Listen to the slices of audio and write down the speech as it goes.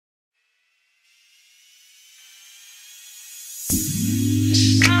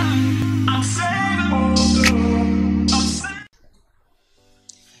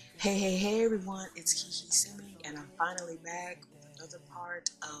Hey everyone, it's KeKe Simming and I'm finally back with another part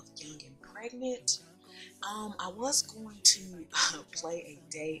of Young and Pregnant. I was going to play a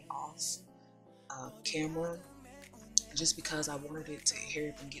day off camera just because I wanted it to hurry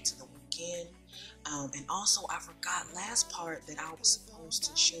up and get to the weekend. And also I forgot last part that I was supposed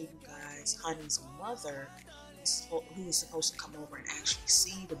to show you guys Honey's mother who is supposed to come over and actually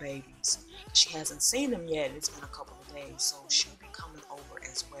see the babies. She hasn't seen them yet. It's been a couple of days, so she'll be coming over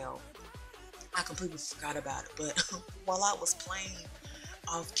as well. I completely forgot about it, but while I was playing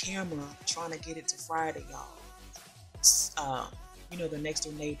off camera trying to get it to Friday, y'all, the next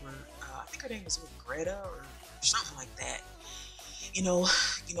door neighbor, I think her name was Rita or something like that. You know,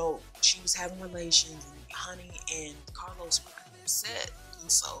 she was having relations, and Honey and Carlos were upset, and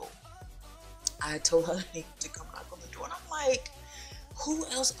so I told her to come knock on the door, and I'm like, who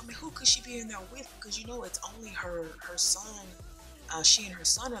else? I mean, who could she be in there with? Because it's only her son. She and her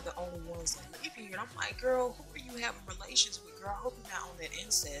son are the only ones that live here. And I'm like, girl, who are you having relations with, girl? I hope you're not on that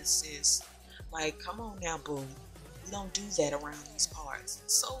incest, sis. Like, come on now, boo. We don't do that around these parts.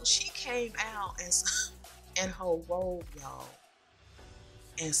 So she came out in her robe, y'all,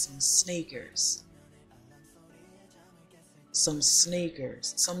 and some sneakers. Some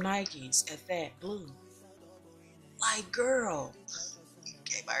Nikes at that, blue. Like, girl, you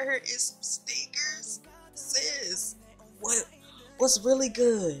came out here in some sneakers? Sis, what's really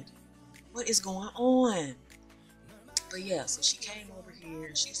good? What is going on? But yeah, so she came over here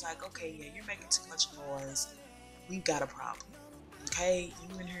and she's like, okay, yeah, you're making too much noise. We've got a problem. Okay,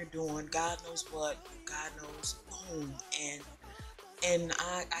 you in here doing God knows what, God knows whom, and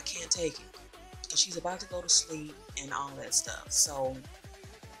I can't take it. Because she's about to go to sleep and all that stuff. So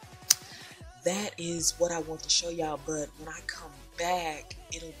that is what I want to show y'all. But when I come back,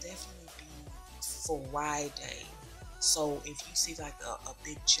 it'll definitely be Friday. So if you see like a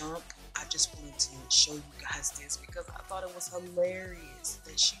big jump, I just wanted to show you guys this because I thought it was hilarious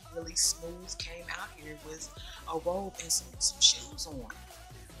that she really smooth came out here with a robe and some shoes on.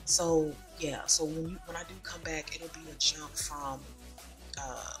 So yeah, so when I do come back, it'll be a jump from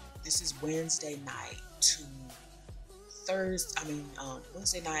this is Wednesday night to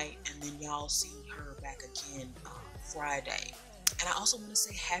Wednesday night, and then y'all see her back again Friday. And I also want to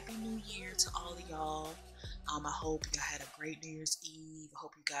say Happy New Year to all of y'all. I hope y'all had a great New Year's Eve. I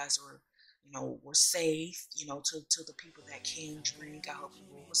hope you guys were safe, to the people that can drink. I hope you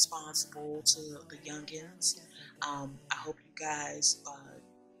were responsible to the youngins. I hope you guys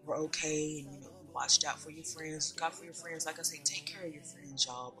were okay and, you watched out for your friends. Look out for your friends. Like I say, take care of your friends,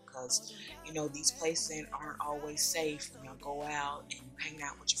 y'all, because, these places aren't always safe when y'all go out and hang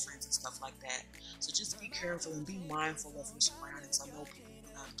out with your friends and stuff like that. So just be careful and be mindful of your surroundings. I know people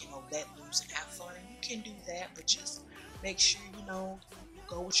let loose and have fun, and you can do that, but just make sure you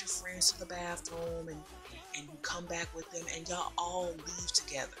go with your friends to the bathroom and you come back with them and y'all all leave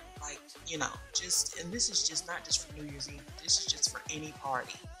together, like and this is just not just for New Year's Eve, this is just for any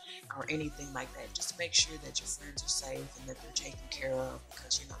party or anything like that. Just make sure that your friends are safe and that they're taken care of,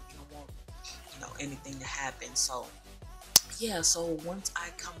 because you don't want anything to happen. So yeah, so once I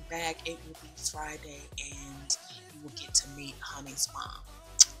come back, it will be Friday and you will get to meet Honey's mom.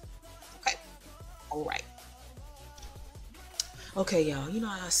 Okay, all right. Okay, y'all,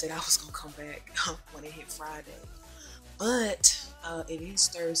 I said I was gonna come back when it hit Friday, but it is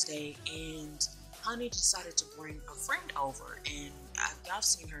Thursday, and Honey decided to bring a friend over, and I've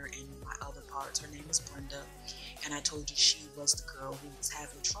seen her in my other parts. Her name is Brenda, and I told you she was the girl who was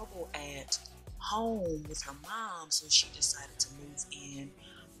having trouble at home with her mom, so she decided to move in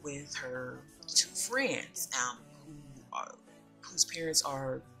with her two friends, whose parents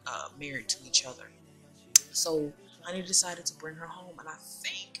are married to each other. So Honey decided to bring her home, and I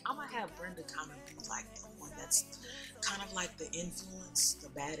think I'm gonna have Brenda kind of be like the one that's kind of like the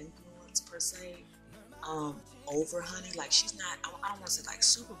bad influence per se, over Honey. Like, she's not, I don't want to say like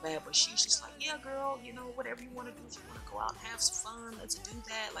super bad, but she's just like, yeah, girl, whatever you want to do. If you want to go out and have some fun, let's do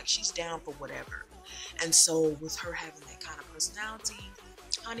that. Like, she's down for whatever. And so with her having that kind of personality,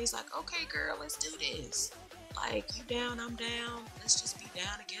 Honey's like, okay, girl, let's do this. Like, you down, I'm down. Let's just be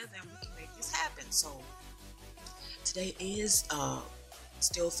down together and we can make this happen. So today is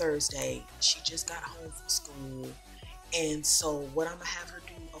still Thursday. She just got home from school. And so what I'm going to have her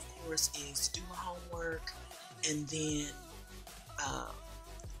do, of course, is do her homework. And then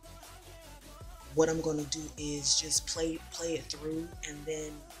what I'm going to do is just play it through. And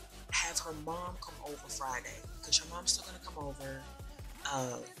then have her mom come over Friday, because her mom's still going to come over.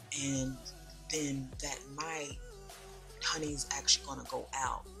 And then that night, Honey's actually going to go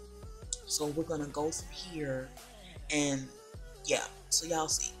out. So we're going to go from here. And yeah, so y'all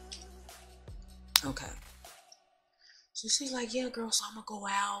see. Okay. So she's like, yeah, girl, so I'm gonna go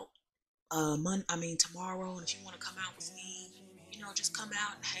out tomorrow, and if you want to come out with me, just come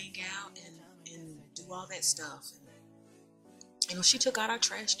out and hang out and do all that stuff. And she took out our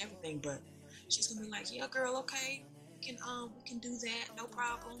trash and everything, but she's gonna be like, yeah, girl, okay, we can do that, no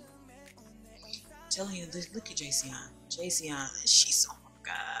problem. I'm telling you, look at Jason, she's, oh my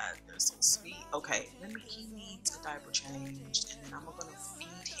God, they're so sweet. Okay, he needs a diaper change, and then I'm gonna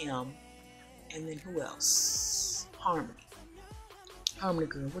feed him, and then who else? Harmony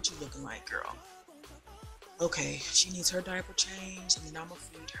girl, what you looking like, girl? Okay, she needs her diaper change, and then I'm gonna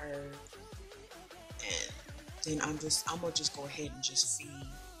feed her, and then I'm gonna just go ahead and just feed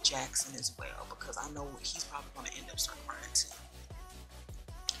Jackson as well, because I know he's probably gonna end up starting crying too.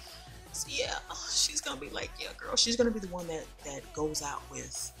 So yeah, she's gonna be like, yeah, girl. She's gonna be the one that goes out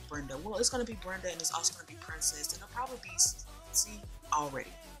with Brenda. Well, it's gonna be Brenda, and it's also gonna be Princess, and it'll probably be already.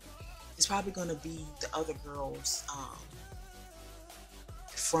 It's probably gonna be the other girls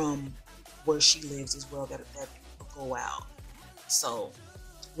from where she lives as well that will go out. So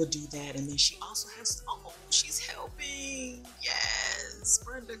we'll do that, and then she also has. Oh, she's helping. Yes,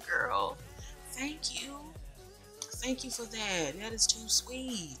 Brenda girl. Thank you for that. That is too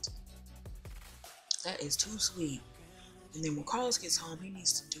sweet. That is too sweet. And then when Carlos gets home, he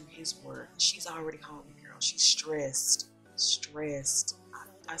needs to do his work. She's already home, girl. She's stressed.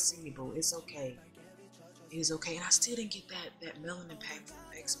 I see you, boo. It's okay. It is okay. And I still didn't get that melanin pack from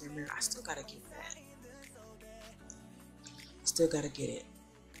the X-Men mirror. I still gotta get that. it.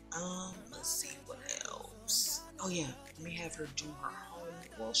 Let's see what else. Oh yeah, let me have her do her home.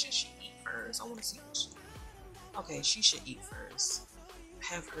 Well, should she eat first? I want to see what okay, she should eat first.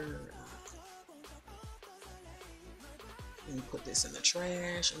 Have her let me put this in the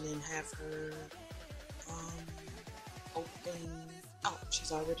trash, and then have her open. Oh,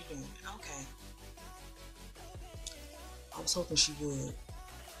 she's already doing it. Okay. I was hoping she would.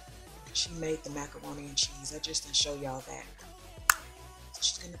 She made the macaroni and cheese. I just didn't show y'all that. So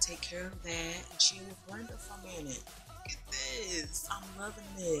she's gonna take care of that, and she will Brenda for a minute. Look at this. I'm loving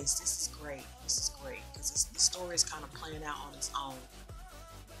this. This is great. Because the story is kind of playing out on its own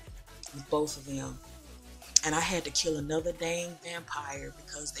with both of them. And I had to kill another dang vampire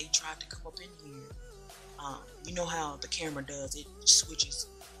because they tried to come up in here. You know how the camera does, it switches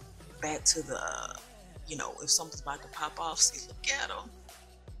back to the, if something's about to pop off. See, look at them.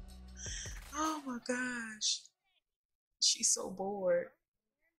 Oh my gosh. She's so bored.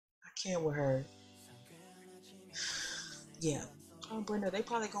 I can't with her. Yeah. Brenda, they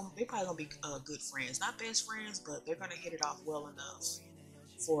probably gonna be good friends. Not best friends, but they're gonna hit it off well enough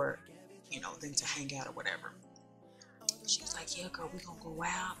for, them to hang out or whatever. She was like, yeah, girl, we gonna go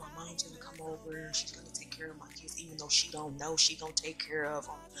out. My mom's gonna come over. She's gonna take care of my kids, even though she don't know she gonna take care of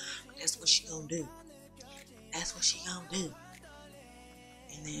them. But that's what she gonna do.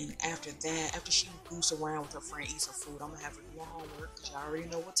 And then after that, after she goofs around with her friend, eats her food, I'm gonna have her do her homework, because y'all already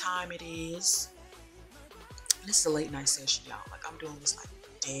know what time it is. And this is a late night session, y'all. Like, I'm doing this like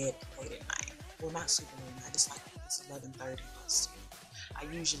dead late at night. Well, not super late at night. It's 11:30, but still. I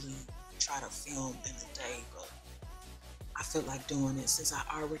usually try to film in the day, but I feel like doing it since I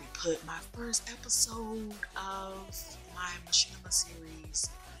already put my first episode of my machinima series,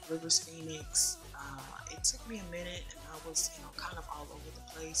 Rivers Phoenix. It took me a minute, and I was, kind of all over the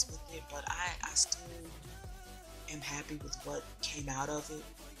place with it, but I still am happy with what came out of it.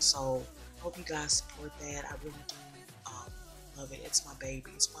 So hope you guys support that. I really do love it. It's my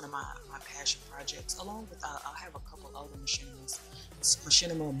baby. It's one of my passion projects, along with I have a couple other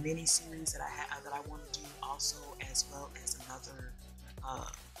machinima mini series that I want to do also, as well as another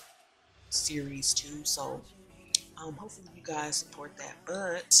series too. So hopefully you guys support that.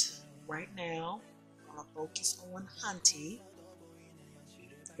 But right now, I'm gonna focus on Hunty.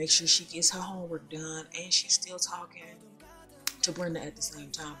 Make sure she gets her homework done, and she's still talking to Brenda at the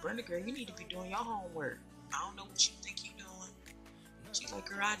same time. Brenda, girl, you need to be doing your homework. I don't know what you think you're doing. She's like,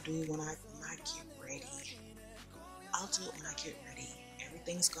 girl, I do it when I get ready. I'll do it when I get ready.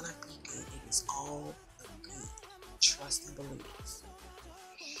 Everything's gonna be good. It is all good. Trust and believe.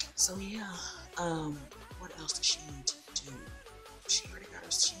 So yeah, what else does she need to do? She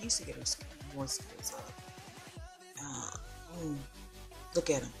needs to get her more skills up. Look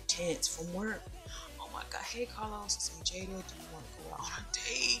at him, tense from work. Oh my God, hey Carlos, it's me, Jada. Do you want to go out on a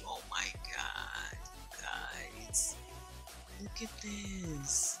date? Oh my God, guys, look at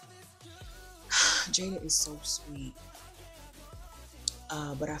this. Jada is so sweet.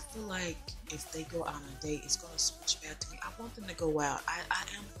 But I feel like if they go out on a date, it's gonna switch back to me. I want them to go out. I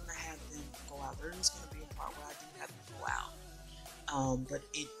am gonna have them go out. There is gonna be a part where I do have them go out. But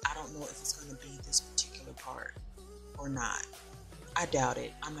I don't know if it's gonna be this particular part or not. I doubt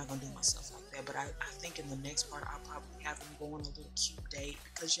it. I'm not gonna do myself like that. But I think in the next part I'll probably have them go on a little cute date,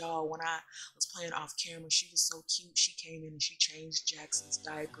 because y'all, when I was playing off camera, she was so cute. She came in and she changed Jackson's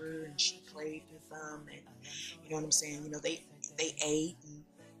diaper and she played with them, and you know what I'm saying. You know, they ate, and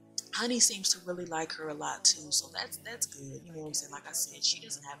Honey seems to really like her a lot too. So that's good. You know what I'm saying. Like I said, she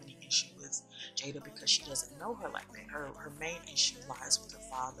doesn't have any issue with Jada because she doesn't know her like that. Her main issue lies with her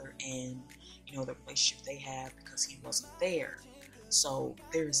father and, you know, the relationship they have because he wasn't there. So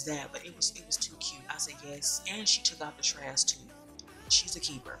there's that, but it was too cute. I said yes, and she took out the trash too. She's a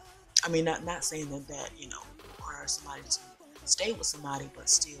keeper. I mean, not saying that you know, requires somebody to stay with somebody, but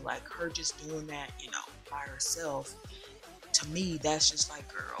still, like, her just doing that, you know, by herself. To me, that's just like,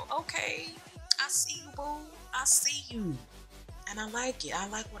 girl, okay, I see you, boo. I see you, and I like it. I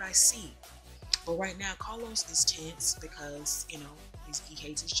like what I see. But right now, Carlos is tense because, you know, he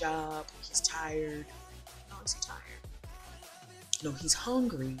hates his job. He's tired. No, is he tired? You know, he's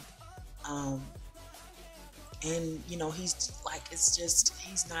hungry, and you know, he's like, it's just,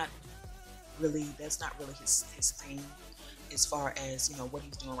 he's not really, that's not really his thing as far as, you know, what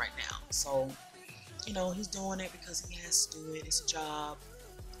he's doing right now. So, you know, he's doing it because he has to do it. It's a job,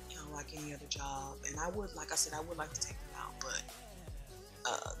 you know, like any other job. And I would, like I said, I would like to take them out,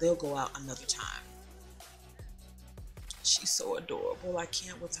 but they'll go out another time. She's so adorable. I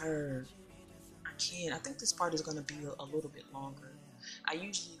can't with her. I can't. I think this part is going to be a little bit longer. I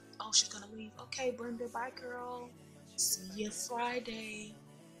usually, oh, she's going to leave. Okay, Brenda, bye, girl. See you Friday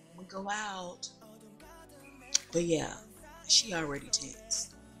when we go out. But yeah, she already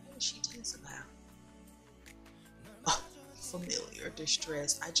tense. What is she tense about? Oh, familiar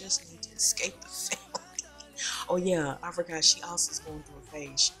distress. I just need to escape the family. Oh yeah, I forgot. She also is going through a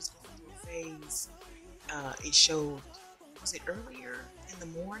phase. She was going through a phase. It showed, was it earlier in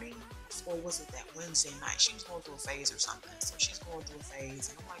the morning or was it that Wednesday night? She was going through a phase or something. So she's going through a phase,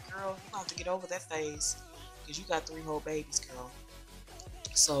 and I'm like, girl, you have to get over that phase because you got 3 whole babies, girl.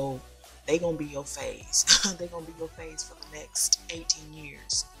 So they gonna be your phase. They gonna be your phase for the next 18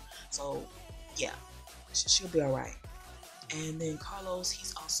 years. So yeah, she'll be all right. And then Carlos,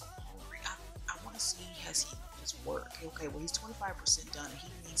 he's also hungry. I want to see, has he his work? Okay, well, he's 25% done, and he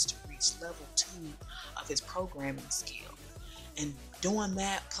needs to reach level 2 of his programming skill. And doing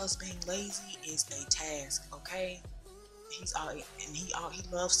that plus being lazy is a task. Okay, he's all, and he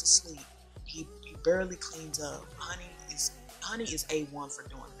loves to sleep. He barely cleans up. Honey is A1 for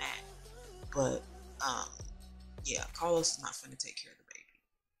doing that. But yeah, Carlos is not finna take care of the baby.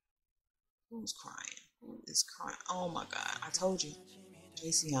 Who's crying? Who is crying? Oh my God! I told you,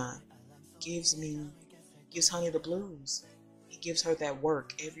 Jason gives Honey the blues. He gives her that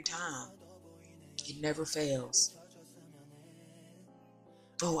work every time. It never fails.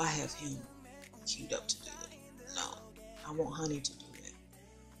 Oh, I have him queued up to do it. No, I want Honey to do it.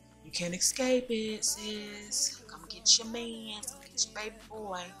 You can't escape it, sis. Come get your man. Come get your baby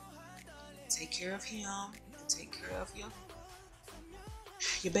boy. Take care of him. And take care of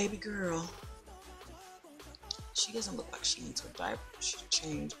your baby girl. She doesn't look like she needs her diaper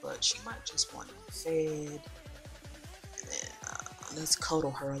change, but she might just want to be fed. And then let's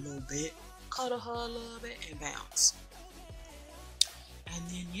cuddle her a little bit. Cuddle her a little bit and bounce. And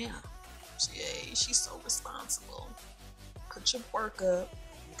then yeah, she's so responsible. Put your work up.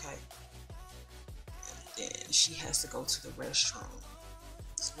 Okay. And then she has to go to the restroom.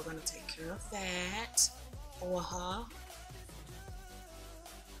 So we're gonna take care of that for her.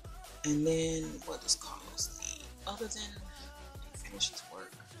 And then what does Carlos need? Other than he finishes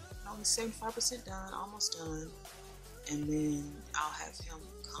work. No, he's 75% done, almost done. And then I'll have him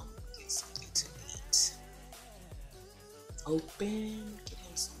come get something to eat. Open, get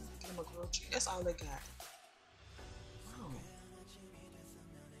him a grilled cheese. That's all they got.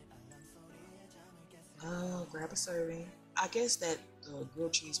 Oh. Grab a serving. I guess that the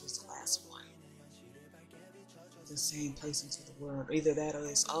grilled cheese was the last one. The same place into the world. Either that or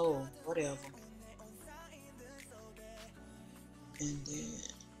it's, oh, whatever. And then,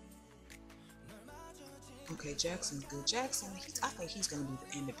 okay, Jackson's good. Jackson, I think he's going to be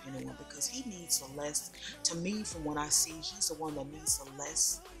the independent one because he needs the less, to me, from what I see, he's the one that needs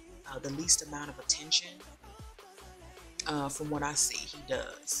the least amount of attention. From what I see, he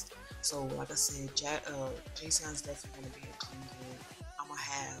does. So, like I said, Jason's definitely going to be a clean good. I'm going to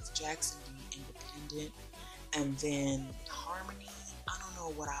have Jackson be independent. And then Harmony, I don't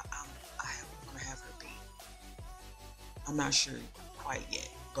know what I'm going to have her be. I'm not sure quite yet.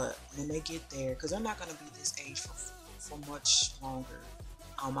 But when they get there, because they're not going to be this age for much longer,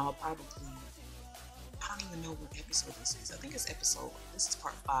 I'll probably I don't even know what episode this is. I think this is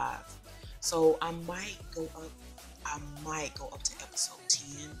part 5. So I might go up to episode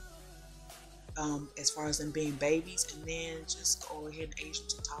 10. As far as them being babies, and then just go ahead and age them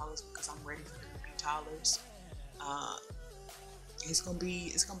to toddlers because I'm ready for them to be toddlers. It's gonna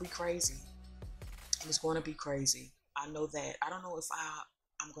be crazy. It's going to be crazy. I know that. I don't know if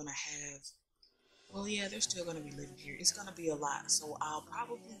I'm gonna have. Well, yeah, they're still gonna be living here. It's gonna be a lot, so I'll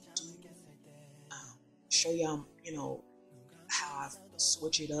probably do show y'all, how I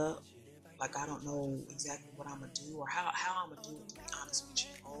switch it up. Like I don't know exactly what I'm gonna do or how I'm gonna do it. To be honest with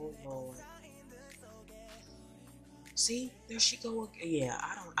you, oh Lord. See, there she go again. Yeah,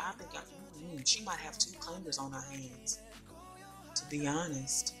 I think she might have 2 claimers on her hands. To be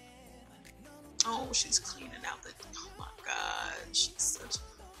honest. Oh, she's cleaning out the. Oh my God, she's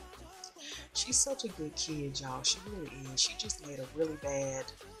such a good kid, y'all. She really is. She just made a really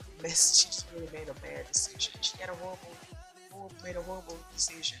bad mess. She just really made a bad decision. She had made a horrible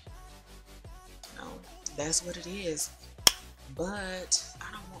decision. That's what it is. But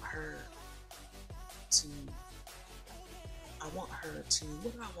I don't want her to. What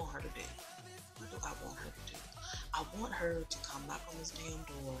do I want her to do? What do I want her to do? I want her to come knock on this damn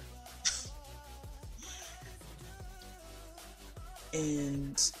door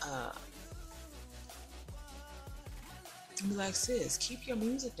and be like, sis, keep your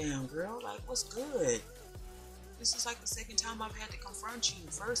music down, girl. Like, what's good? This is like the second time I've had to confront you.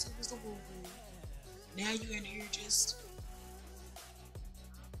 First it was the woo-woo. Now you're in here just...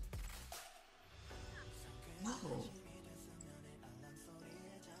 No.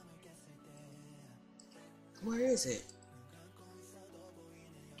 Where is it?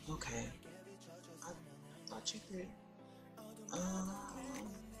 Okay. I thought you could. I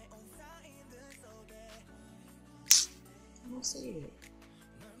don't see it.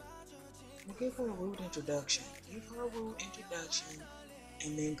 Well, give her a rude introduction.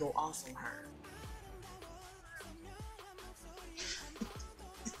 And then go off on her.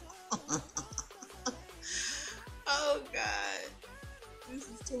 Oh God. This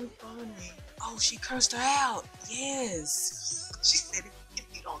is too funny. Oh, she cursed her out. Yes. She said, if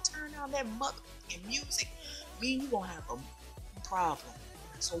you don't turn down that motherfucking music, me and you gonna have a problem.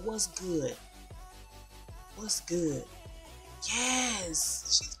 So what's good?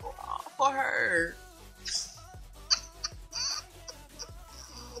 Yes. She's going off for her.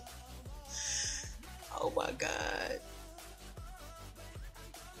 Oh my God.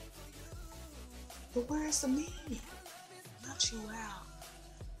 But where's the me? Not you out.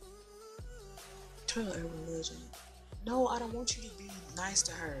 Tell her religion. No, I don't want you to be nice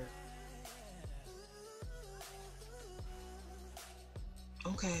to her.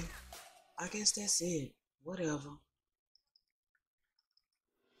 Okay. I guess that's it. Whatever.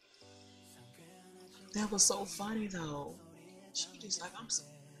 That was so funny though. She just like,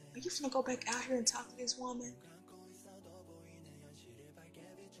 are you finna go back out here and talk to this woman?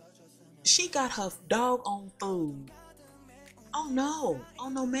 She got her dog on food. Oh no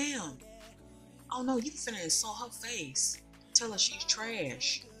ma'am. Oh no, you finna insult her face. Tell her she's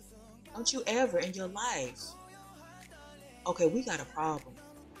trash. Don't you ever in your life. Okay, we got a problem.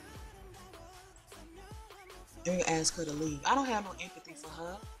 And you ask her to leave. I don't have no empathy for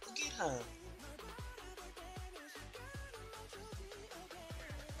her. Forget her.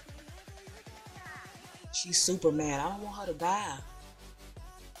 She's super mad. I don't want her to die.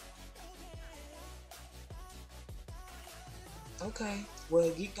 Okay, well,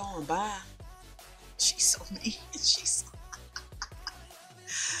 get going. Bye. She's so mean. She's so...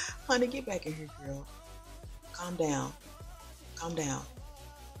 Honey, get back in here, girl. Calm down.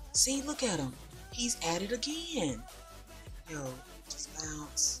 See, look at him. He's at it again. Yo, just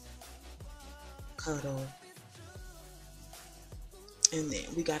bounce. Cuddle. And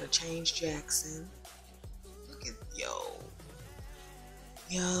then we gotta change Jackson. Look at, yo.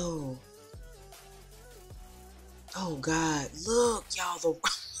 Oh God, look, y'all, oh my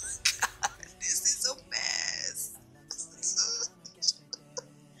God, this is a mess.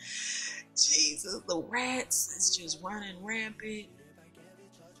 Jesus, the rats is just running rampant.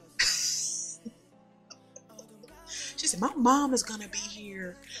 She said, my mom is gonna be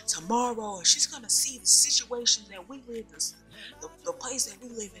here tomorrow and she's gonna see the situation that we live in, the place that we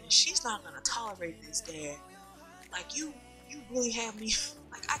live in, and she's not gonna tolerate this, Dad. Like, you really have me,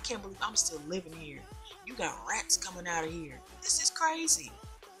 like, I can't believe I'm still living here. You got rats coming out of here. This is crazy.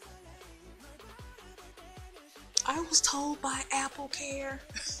 I was told by Apple Care.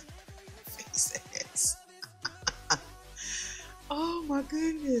 Faces. Oh my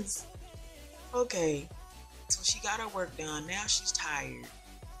goodness. Okay. So she got her work done. Now she's tired.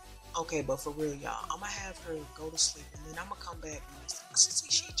 Okay, but for real, y'all, I'm gonna have her go to sleep and then I'm gonna come back and see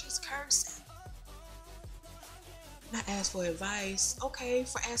she just cursing. Not ask for advice. Okay,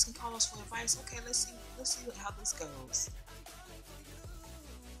 for asking Carlos for advice. Okay, let's see how this goes.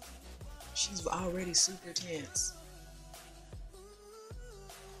 She's already super tense.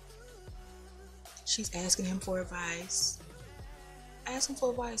 She's asking him for advice. Ask him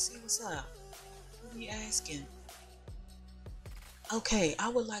for advice. See what's up. What are you asking? Okay, I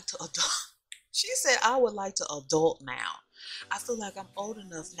would like to adult. She said, I would like to adult now. I feel like I'm old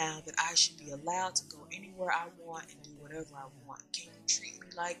enough now that I should be allowed to go anywhere I want and do whatever I want. Can you treat me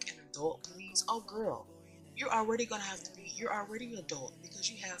like an adult, please? Oh, girl, you're already going to have to be, you're already adult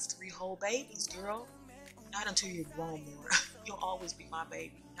because you have 3 whole babies, girl. Not until you're grown more. You'll always be my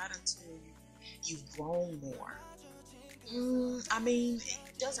baby. Not until you've grown more. I mean,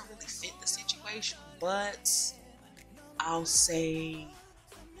 it doesn't really fit the situation, but I'll say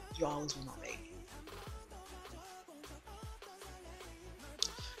you'll always be my baby.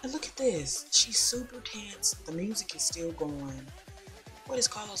 And look at this. She's super tense. The music is still going. What is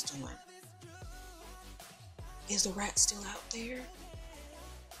Carlos doing? Is the rat still out there?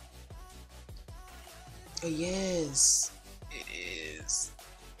 Oh, yes, it is.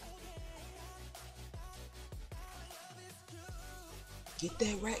 Get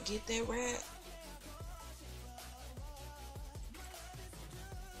that rat, get that rat.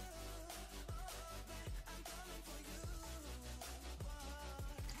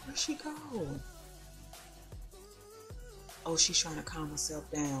 Where'd she go? Oh, she's trying to calm herself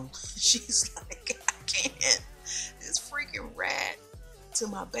down. She's like, I can't. This freaking rat. Till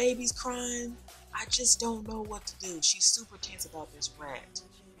my baby's crying. I just don't know what to do. She's super tense about this rat.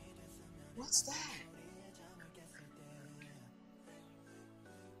 What's that?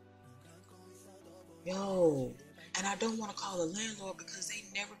 Yo. And I don't want to call the landlord because they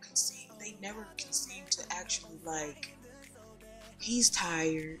never can seem to actually, like, he's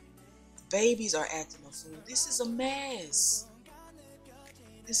tired. Babies are acting a fool. This is a mess.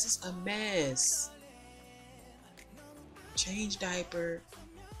 This is a mess. Change diaper,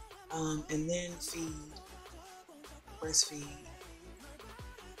 and then breastfeed,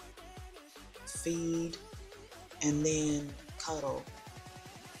 feed, and then cuddle.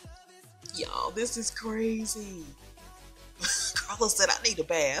 Y'all, this is crazy. Carlos said, I need a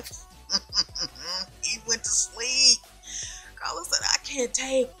bath. He went to sleep. Carlos said, I can't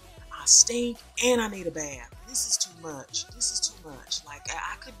take, I stink, and I need a bath. This is too much. This is too much. Like,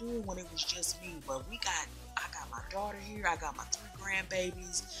 I could do it when it was just me, but I got my daughter here. I got my 3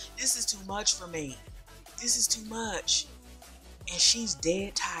 grandbabies. This is too much for me. This is too much. And she's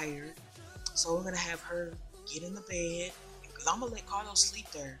dead tired. So we're going to have her get in the bed. Because I'm going to let Carlos sleep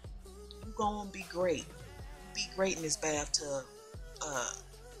there. You going to be great. Be great in this bathtub,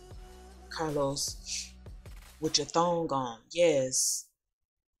 Carlos. With your thong on. Yes.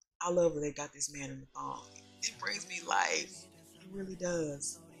 I love when they got this man in the thong. It brings me life. It really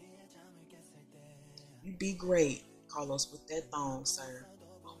does. You be great, Carlos, with that thong, sir.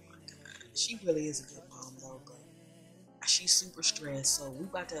 Oh my God. She really is a good mom, though, but she's super stressed, so we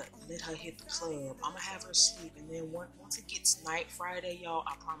about to let her hit the club. I'm gonna have her sleep, and then once it gets night Friday, y'all,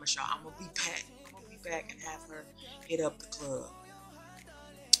 I promise y'all, I'm gonna be back. I'm gonna be back and have her hit up the club.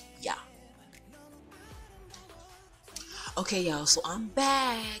 Yeah. Okay, y'all, so I'm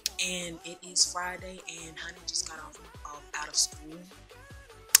back, and it is Friday, and honey just got out of school,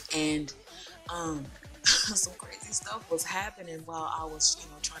 and some crazy stuff was happening while I was,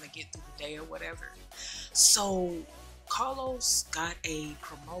 trying to get through the day or whatever. So Carlos got a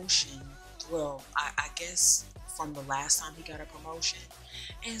promotion. Well, I guess from the last time he got a promotion,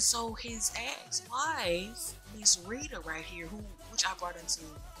 and so his ex-wife, Miss Rita, right here, which I brought into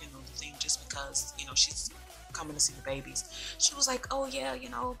the thing just because she's coming to see the babies. She was like, oh yeah,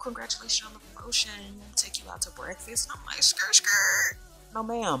 congratulations on the promotion, take you out to breakfast. And I'm like, skirt. No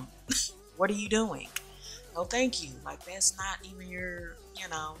ma'am. What are you doing? No thank you. Like, that's not even your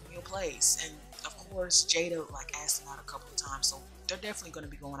place. And of course Jada asked him out a couple of times, so they're definitely going to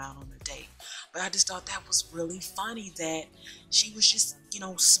be going out on a date. But I just thought that was really funny that she was just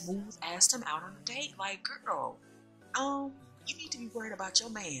smooth asked him out on a date. Like, girl, you need to be worried about your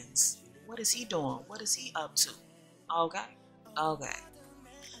mans. What is he doing? What is he up to? Okay.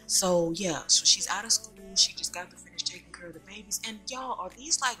 So yeah, so she's out of school. She just got to finish taking care of the babies. And y'all, are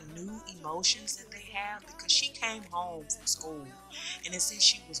these new emotions that they have? Because she came home from school and it said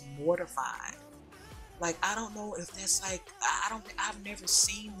she was mortified. Like, I don't know if that's I've never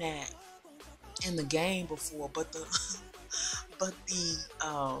seen that in the game before, but the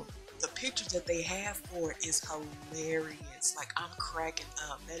the pictures that they have for it is hilarious. Like, I'm cracking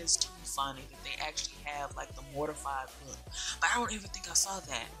up. That is too funny that they actually have like the mortified look. But I don't even think I saw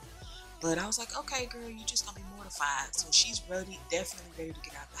that. But I was like, okay, girl, you just gonna be mortified. So she's ready, definitely ready to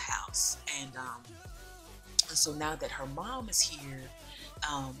get out the house. And so now that her mom is here,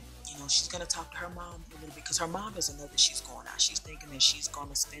 you know, she's gonna talk to her mom a little bit because her mom doesn't know that she's going out. She's thinking that she's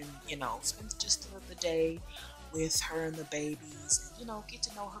gonna spend, you know, spend just the day with her and the babies, and you know, get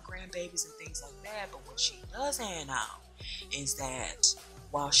to know her grandbabies and things like that. But what she doesn't know is that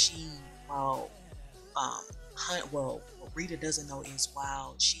while what Rita doesn't know is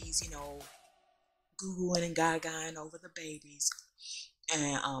while she's, you know, googling and gagaing over the babies,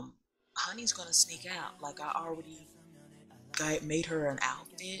 and Honey's gonna sneak out. Like, I already made her an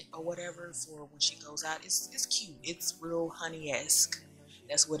outfit or whatever for when she goes out. It's cute. It's real Honey-esque.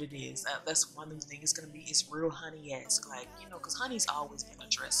 That's what it is. That's one thing it's gonna be. It's real Honey-esque. Like, you know, because Honey's always been a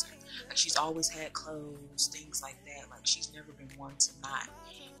dresser. Like, she's always had clothes, things like that. Like, she's never been one to not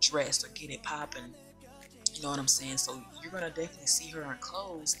dress or get it popping. You know what I'm saying? So you're gonna definitely see her in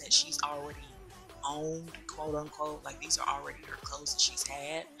clothes that she's already owned, quote unquote. Like, these are already her clothes that she's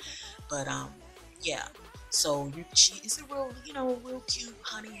had. But yeah. So she is a real, you know, real cute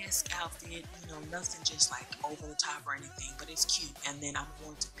Honey-esque outfit. You know, nothing just like over the top or anything, but it's cute. And then I'm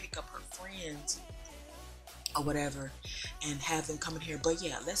going to pick up her friends or whatever and have them come in here. But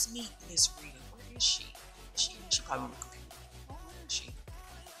yeah, let's meet Miss Rita. Where is she? She probably on the computer. Oh, where is she?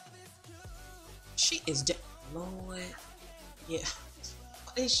 She is Lord. Yeah.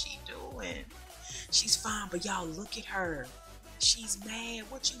 What is she doing? She's fine, but y'all look at her. She's mad.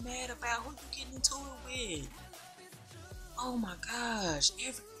 What you mad about? Who you getting into it with? Oh my gosh.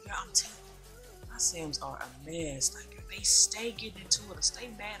 I'm telling you, my Sims are a mess. Like, they stay getting into it or stay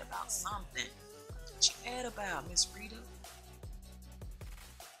mad about something. What you mad about, Miss Rita?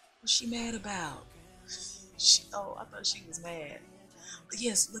 What's she mad about? Oh, I thought she was mad. But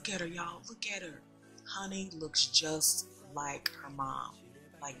yes, look at her, y'all. Look at her. Honey looks just like her mom.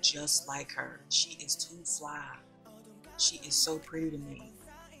 Like, just like her. She is too fly. She is so pretty to me.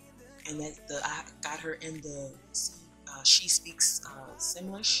 And I got her in the She Speaks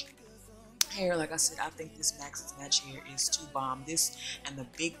Simlish hair. Like I said, I think this Max's Match hair is too bomb. This and the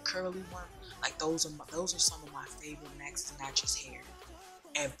big curly one, like those are some of my favorite Max's Matches hair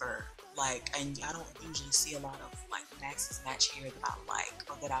ever. Like, and I don't usually see a lot of like Max's Match hair that I like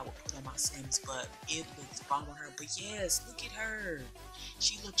or that I would put on my Sims, but it looks bomb on her. But yes, look at her.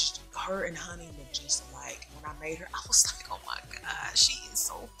 Her and Honey look just alike. When I made her, I was like, oh my god, she is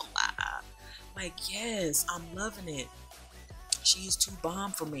so fly. Like, yes, I'm loving it. She is too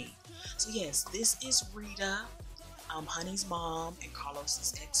bomb for me. So yes, this is Rita, Honey's mom and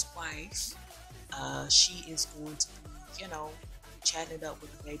Carlos's ex-wife. She is going to be, you know, chatting it up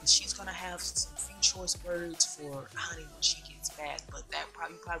with the baby. She's gonna have some few choice words for Honey when she gets back, but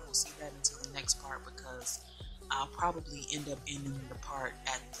you probably won't see that until the next part because I'll probably end up ending the part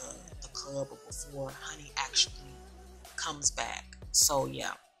at the club or before Honey actually comes back. So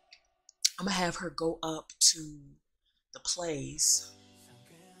yeah, I'm gonna have her go up to the place,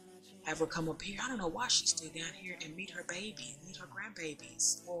 have her come up here. I don't know why she's still down here, and meet her baby, meet her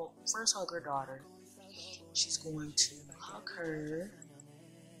grandbabies. Well, first hug her daughter. She's going to hug her.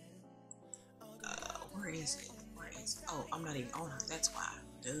 Where is it? Oh, I'm not even on her. That's why.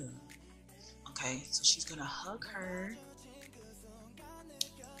 Duh. Okay, so she's gonna hug her.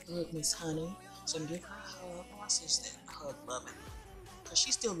 Hug Miss Honey. So I'm gonna give her a hug. Oh, I said that hug loving. Because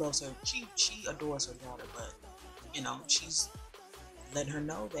she still loves her. She adores her daughter, but you know, she's letting her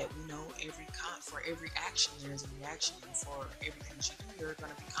know that, you know, for every action there is a reaction, and for everything that you do, there are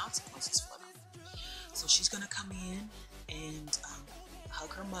gonna be consequences for them. So she's gonna come in and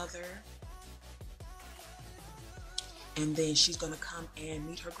hug her mother, and then she's gonna come and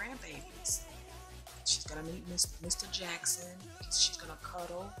meet her grandbabies. She's gonna meet Mr. Jackson. She's gonna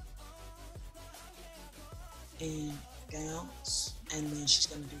cuddle and bounce, and then she's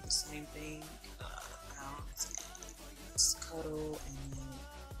gonna do the same thing, bounce and cuddle, and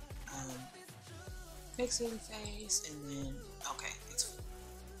then make silly face, and then okay, it's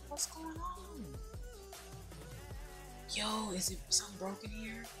what's going on? Yo, is it something broken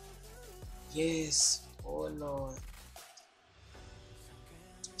here? Yes. Oh Lord.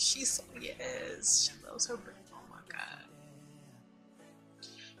 Yes, she loves her. Oh my God.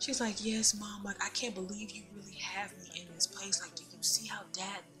 She's like, yes, Mom. Like, I can't believe you really have me in this place. Like, do you see how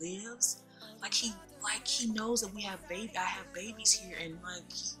Dad lives? Like he knows that I have babies here, and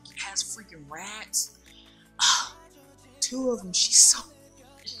like he has freaking rats. 2 of them. She's so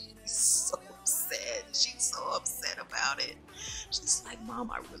upset. upset. She's so upset about it. She's like,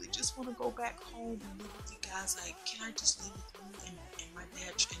 Mom, I really just want to go back home and live with you guys. Like, can I just live with you and my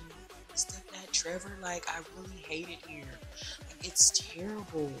dad and stepdad Trevor? Like, I really hate it here. Like, it's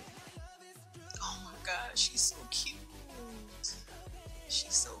terrible. Oh my God, she's so cute.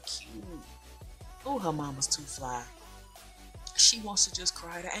 She's so cute. Oh, her mama's too fly. She wants to just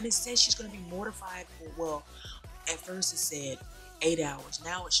cry. And it says she's going to be mortified for, well, at first it said 8 hours.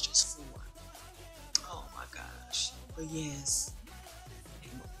 Now it's just 4. Oh my gosh. But yes.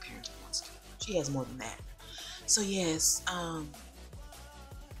 She has more than that. So yes,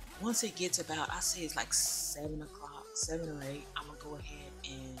 once it gets about, I say it's like 7 o'clock, 7 or 8, I'm going to go ahead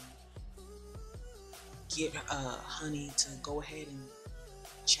and get Honey to go ahead and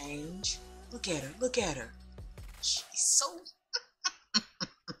change. Look at her. Look at her. She's so...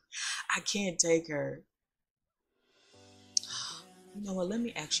 I can't take her. You know what? Let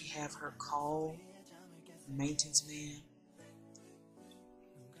me actually have her call the maintenance man,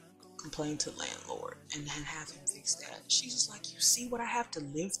 complain to the landlord, and then have him fix that. She's just like, you see what I have to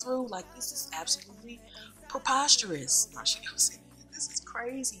live through? Like, this is absolutely preposterous. No, she don't say, this is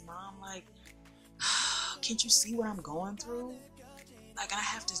crazy, Mom. Like, can't you see what I'm going through? Like, I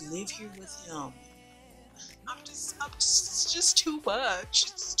have to live here with him. It's just too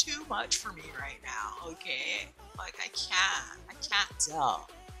much. It's too much for me right now, okay? Like, I can't deal.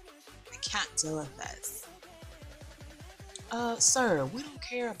 I can't deal with this. Sir, we don't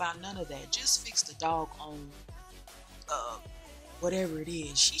care about none of that. Just fix the dog on, whatever it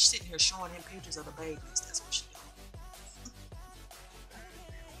is. She's sitting here showing him pictures of the babies. That's what she's doing.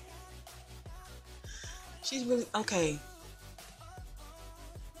 She's really, okay.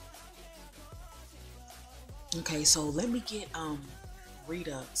 Okay, so let me get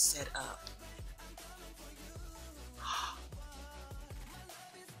Rita set up.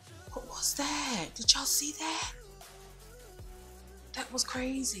 What was that? Did y'all see that? That was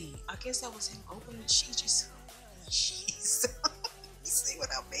crazy. I guess that was him opening. She's you see what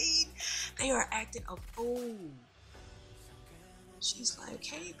I mean? They are acting a fool. She's like,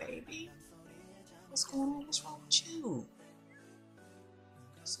 hey baby, what's going on? What's wrong with you?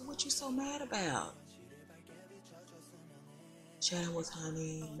 So what you so mad about? Chatting with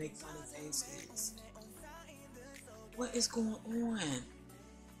Honey, make funny faces. What is going on?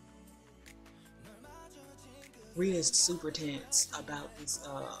 Rita's super tense about this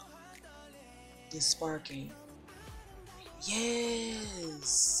sparking.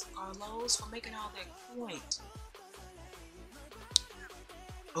 Yes, Carlos, for making all that point.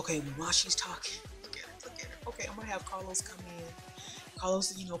 Okay, while she's talking, look at her. Okay, I'm gonna have Carlos come in.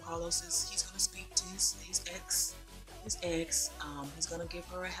 Carlos, you know, he's gonna speak to his ex. He's gonna give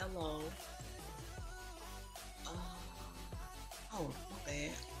her a hello. Oh, not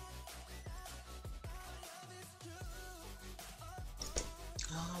bad.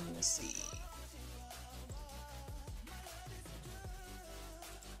 Let's see.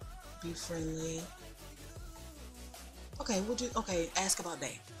 Be friendly. Okay, ask about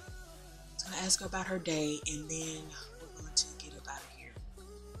day. It's gonna ask her about her day, and then we're going to get up out of here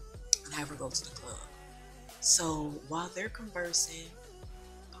and have her go to the club. So while they're conversing,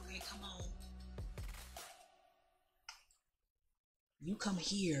 okay, come on. You come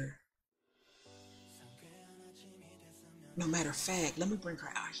here. No matter of fact, let me bring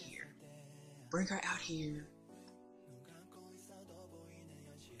her out here. Bring her out here.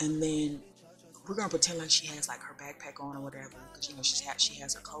 And then we're gonna pretend like she has like her backpack on or whatever, because you know she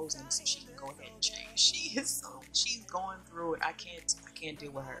has her clothes in, so she can go ahead and change. She's going through it. I can't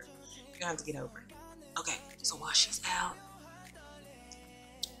deal with her. You're gonna have to get over it. Okay, so while she's out,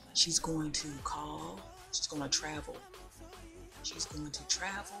 she's going to call. She's going to travel. She's going to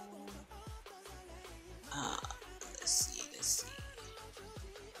travel. Let's see.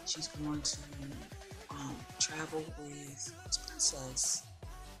 She's going to travel with Princess.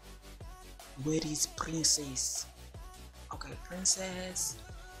 Where's Princess? Okay, Princess,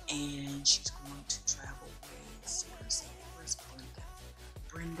 and she's going to travel with where's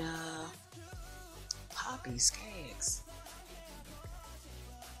Brenda, Poppy, Skaggs.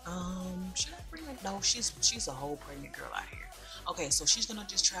 Should I bring her? No, she's a whole pregnant girl out here. Okay, so she's gonna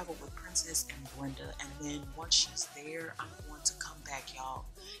just travel with Princess and Brenda, and then once she's there, I'm going to come back, y'all,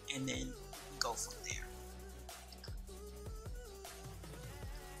 and then we go from there.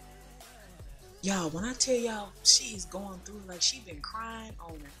 Y'all, when I tell y'all she's going through, like, she's been crying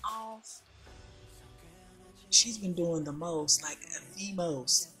on and off. She's been doing the most, like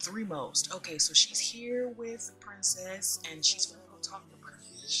three most. Okay, so she's here with Princess, and she's gonna go talk to her.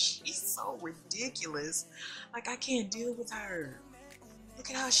 She's so ridiculous. Like, I can't deal with her. Look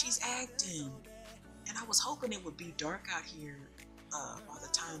at how she's acting. And I was hoping it would be dark out here by the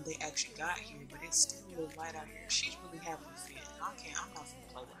time they actually got here, but it's still a little light out here. She's really having a fit. I'm not gonna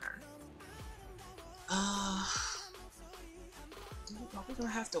play with her. Are we gonna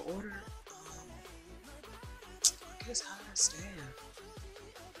have to order? I guess hire staff.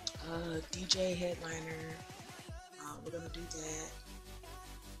 DJ headliner. We're gonna do that.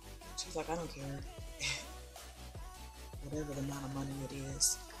 She's like, I don't care. Whatever the amount of money it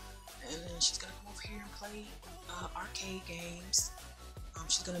is. And then she's gonna come over here and play arcade games.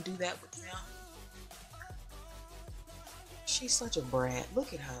 She's gonna do that with them. She's such a brat.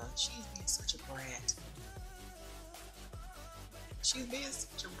 Look at her. She's being such a brat. She's being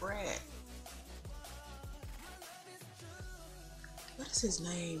such a brat. What is his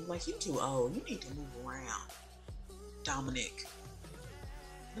name? Like, you too old. You need to move around. Dominic.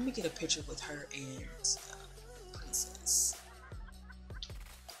 Let me get a picture with her and Princess.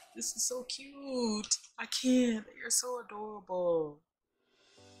 This is so cute. I can't. You're so adorable.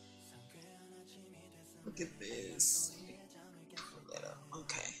 Look at this. Pull that up.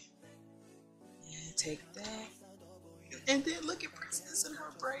 Okay. And take that. And then look at Princess and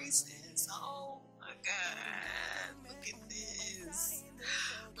her braces. Oh my god. Look at this.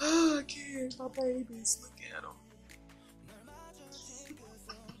 Oh, I can't. My babies. Look at them.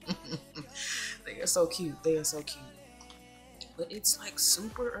 They are so cute. They are so cute. But it's like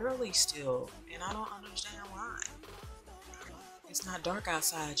super early still. And I don't understand why. It's not dark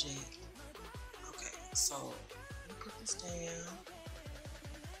outside yet. Okay, so let me put this down.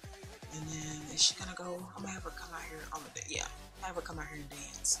 And then is she gonna go? I'm gonna have her come out here on the day. Yeah, have her come out here and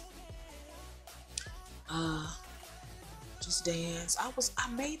dance. Just dance. I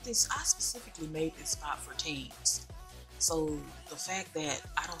specifically made this spot for teens. So the fact that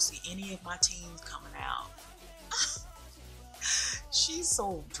I don't see any of my teens coming out, she's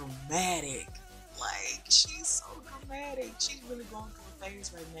so dramatic. Like, she's so dramatic. She's really going through a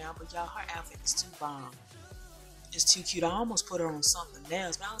phase right now. But y'all, her outfit is too bomb. It's too cute. I almost put her on something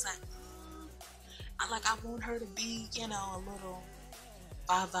else, but I was like, I want her to be, you know, a little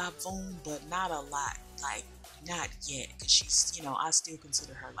vibe boom, but not a lot. Like, not yet, because she's, you know, I still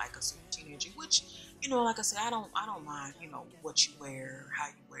consider her like a super teenager, which, you know, like I said, I don't mind, you know, what you wear, how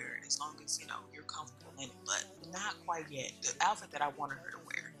you wear it, as long as, you know, you're comfortable in it, but not quite yet. The outfit that I wanted her to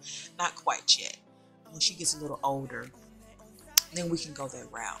wear, not quite yet. When she gets a little older, then we can go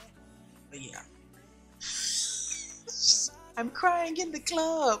that route. But yeah. I'm crying in the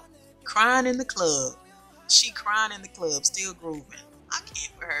club. Crying in the club. She crying in the club, still grooving. I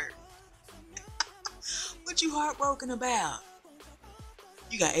can't with her. What you heartbroken about?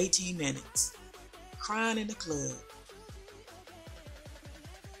 You got 18 minutes. Crying in the club.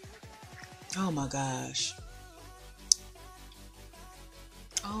 Oh my gosh.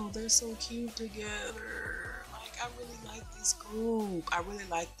 Oh, they're so cute together. Like, I really like this group. I really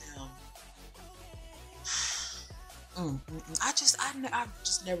like them. I've just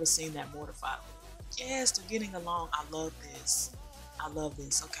never seen that mortified. Yes, they're getting along. I love this. I love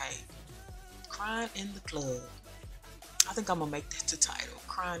this. Okay. Crying in the club. I think I'm gonna make that the title.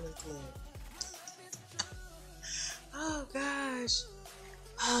 Crying in the club. Oh gosh.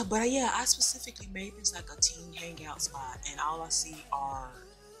 But yeah, I specifically made this like a teen hangout spot, and all I see are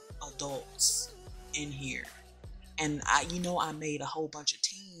adults in here. And I made a whole bunch of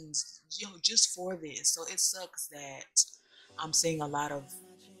teens, you know, just for this. So it sucks that I'm seeing a lot of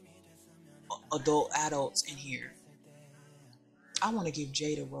adults in here. I want to give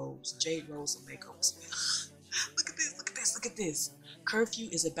Jade Rose a makeover spell. Look at this, look at this, look at this. Curfew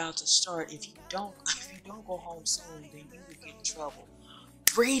is about to start. If you don't go home soon, then you will get in trouble.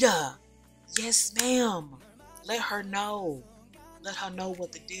 Rita, yes ma'am. Let her know. Let her know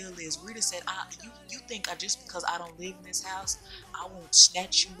what the deal is. Rita said, you think just because I don't live in this house, I won't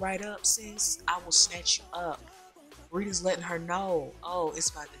snatch you right up, sis? I will snatch you up. Rita's letting her know. Oh, it's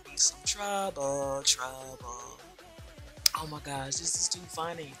about to be some trouble. Oh my gosh, this is too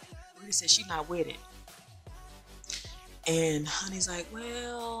funny. Rita said she's not with it. And Honey's like,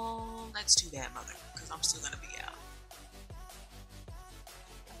 well, that's too bad, mother, because I'm still going to be out.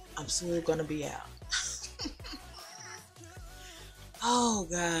 I'm still going to be out. Oh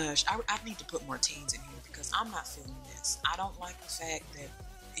gosh, I need to put more teens in here because I'm not feeling this. I don't like the fact that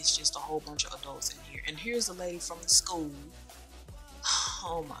it's just a whole bunch of adults in here. And here's a lady from the school.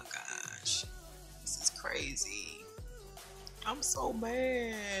 Oh my gosh, this is crazy. I'm so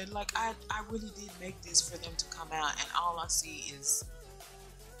mad. Like, I really did make this for them to come out, and all I see is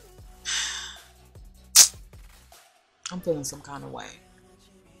I'm feeling some kind of way.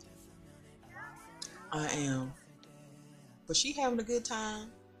 I am. But she having a good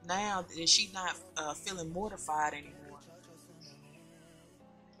time. now that she's not feeling mortified anymore.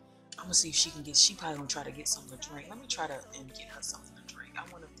 I'm gonna see if she can get. She probably gonna try to get something to drink. Let me try to get her something to drink. I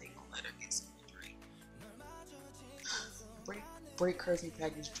wonder if they gonna let her get something to drink. Break curfew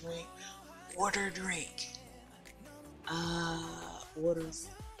package drink. Order drink. Orders.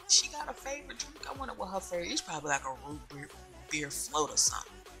 She got a favorite drink. I wonder what her favorite. It's probably like a root beer float or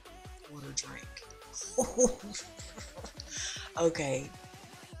something. Order drink. Okay.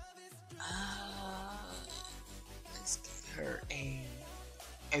 Let's get her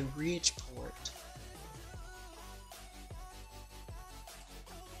a Ridgeport.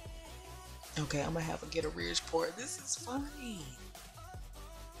 Okay, I'm gonna have her get a Ridgeport. This is funny.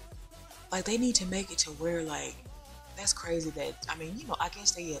 Like, they need to make it to where, like, that's crazy that, I mean, you know, I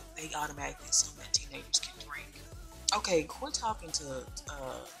guess they automatically assume that teenagers can drink. Okay, we're talking to,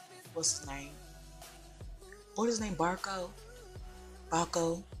 what's his name? What is his name? Barco.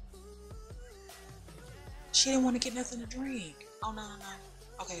 She didn't want to get nothing to drink. Oh, no.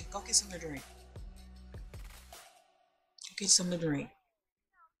 Okay, go get something to drink. Go get something to drink.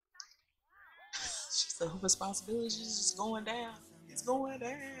 She said her responsibility is just going down. It's going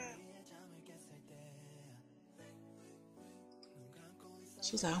down.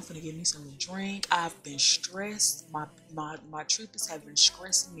 She's like, I'm finna get me something to drink. I've been stressed. My troopers have been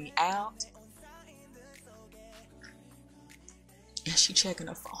stressing me out. And she checking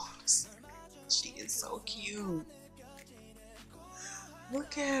her phones. She is so cute.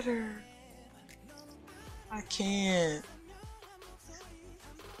 Look at her. I can't.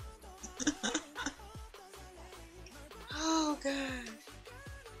 Oh, God.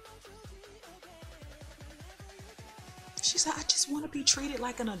 She's like, I just want to be treated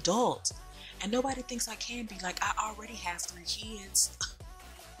like an adult. And nobody thinks I can be. Like, I already have 3 kids.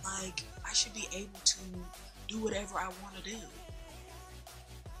 Like, I should be able to do whatever I want to do.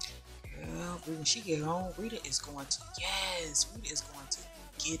 Girl, when she get home, Rita is going to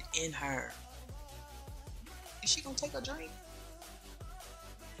get in her. Is she going to take a drink?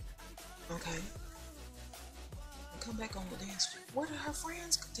 Okay. Come back on the dance floor. Where did her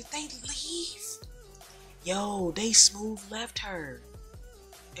friends go? Did they leave? Yo, they smooth left her.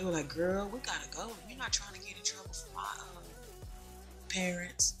 They were like, girl, we gotta go. We're not trying to get in trouble for my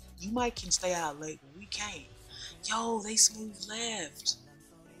parents. You might can stay out late, but we can't. Yo, they smooth left.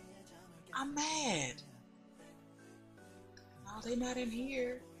 I'm mad. No, they not in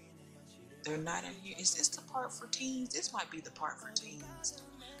here. They're not in here. Is this the part for teens? This might be the part for teens.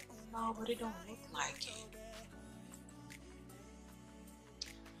 No, but it don't look like it.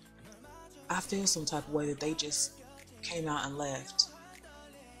 I feel some type of way that they just came out and left.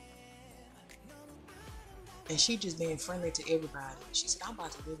 And she just being friendly to everybody. She said, I'm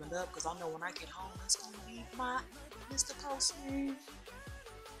about to live it up because I know when I get home, it's going to be my Mr. Postman.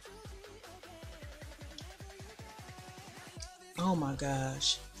 Oh my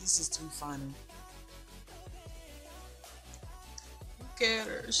gosh. This is too funny. Look at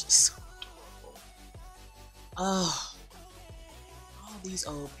her. She's so adorable. Oh. All these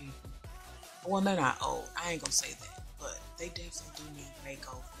old people. Well, they're not old. I ain't gonna say that. But they definitely do need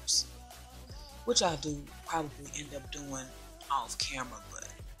makeovers. Which I do probably end up doing off camera. But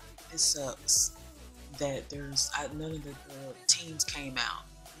it sucks that none of the teams came out.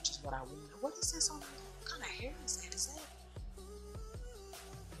 Which is what I wanted. What is this on? What kind of hair is that? Is that?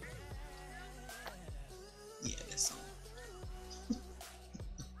 Yeah, that's on.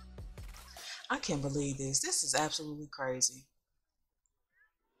 I can't believe this. This is absolutely crazy.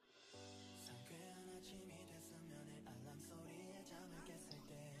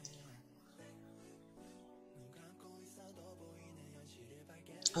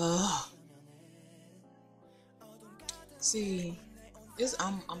 Oh, see,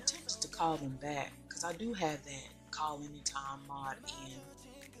 I'm tempted to call them back because I do have that call anytime mod in,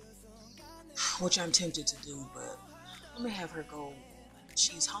 which I'm tempted to do. But let me have her go.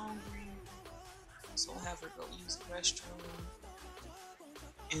 She's hungry, so I'll have her go use the restroom,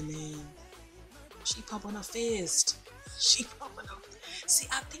 and then she pumping her fist. She pumping her. See,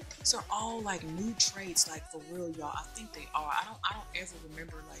 I think these are all like new traits, like for real, y'all. I think they are. I don't ever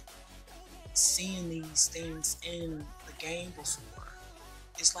remember like seeing these things in the game before.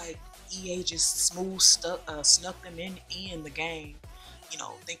 It's like EA just snuck them in the game, you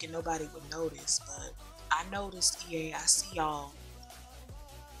know, thinking nobody would notice. But I noticed, EA. I see y'all.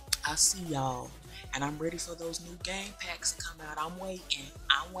 And I'm ready for those new game packs to come out. I'm waiting.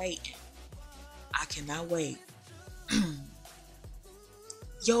 I cannot wait.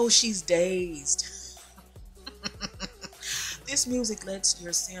 Yo, she's dazed. This music lets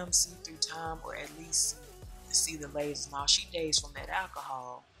your sim see through time, or at least see the lasers. Now she dazed from that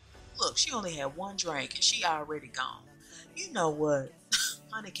alcohol. Look, she only had one drink and she already gone. You know what?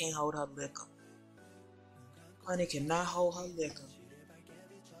 Honey can't hold her liquor. Honey cannot hold her liquor.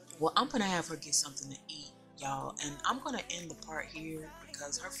 Well, I'm gonna have her get something to eat, y'all, and I'm gonna end the part here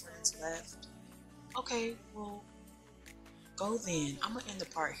because her friends left. Okay, well, go then. I'm gonna end the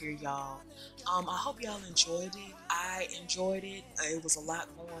part here, y'all. I hope y'all enjoyed it. I enjoyed it. It was a lot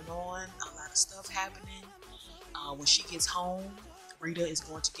going on, a lot of stuff happening. When she gets home, Rita is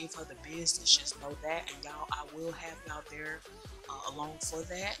going to give her the business. Just know that, and y'all, I will have y'all there along for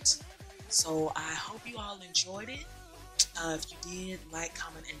that. So I hope you all enjoyed it. If you did, like,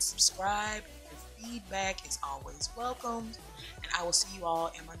 comment, and subscribe. Your feedback is always welcomed, and I will see you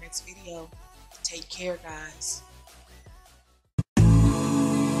all in my next video. Take care, guys.